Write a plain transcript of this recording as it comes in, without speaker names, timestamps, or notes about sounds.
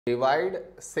Divide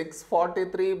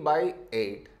 643 by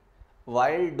 8.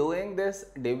 While doing this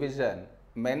division,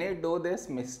 many do this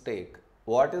mistake.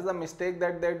 What is the mistake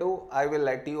that they do? I will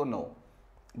let you know.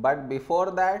 But before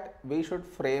that, we should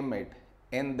frame it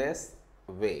in this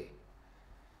way.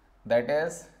 That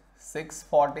is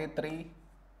 643,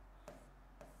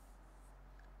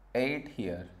 8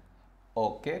 here.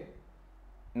 Okay.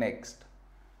 Next.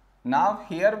 Now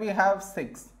here we have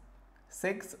 6.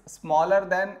 6 smaller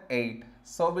than 8.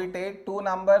 So we take two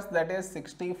numbers, that is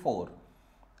 64.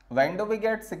 When do we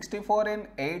get 64 in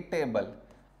 8 table?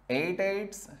 8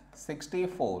 8s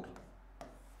 64.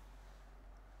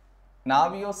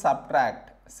 Now you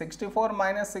subtract 64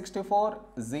 minus 64,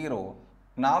 0.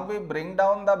 Now we bring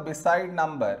down the beside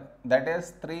number, that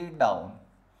is 3 down.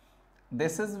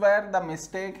 This is where the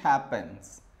mistake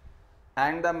happens,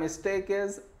 and the mistake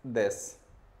is this.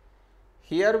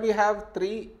 Here we have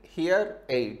 3, here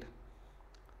 8.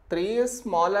 3 is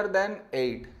smaller than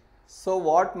 8. So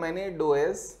what many do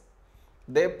is,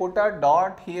 they put a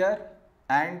dot here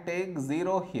and take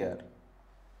 0 here,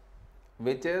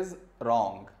 which is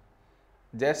wrong.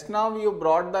 Just now you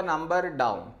brought the number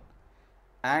down,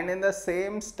 and in the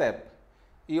same step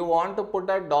you want to put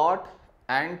a dot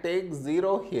and take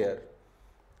 0 here,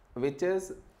 which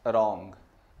is wrong.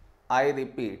 I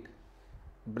repeat,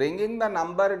 bringing the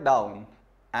number down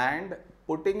and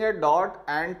putting a dot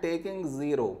and taking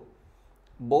 0,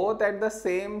 both at the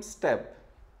same step,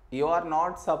 you are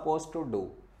not supposed to do.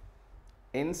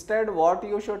 Instead, what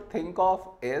you should think of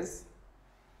is,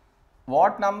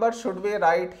 what number should we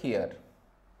write here?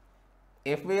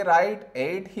 If we write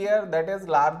 8 here, that is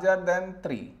larger than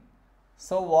 3.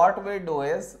 So what we do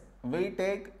is, we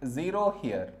take 0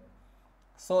 here.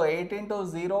 So 8 into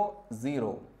 0,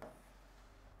 0.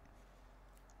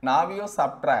 Now you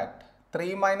subtract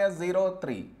 3 minus 0,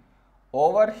 3.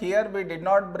 Over here we did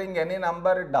not bring any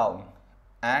number down,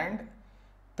 and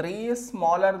 3 is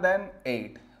smaller than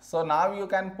 8. So now you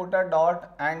can put a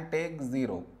dot and take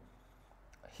 0.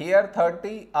 Here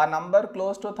 30, a number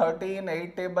close to 30 in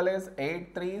 8 table is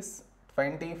 8 3s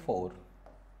 24.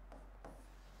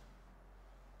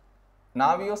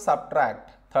 Now you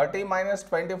subtract 30 minus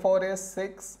 24 is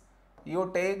 6.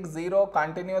 You take 0,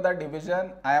 continue the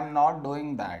division. I am not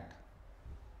doing that.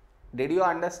 Did you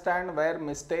understand where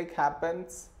mistake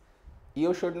happens?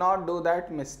 You should not do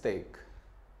that mistake.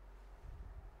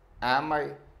 Am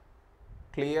I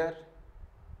clear?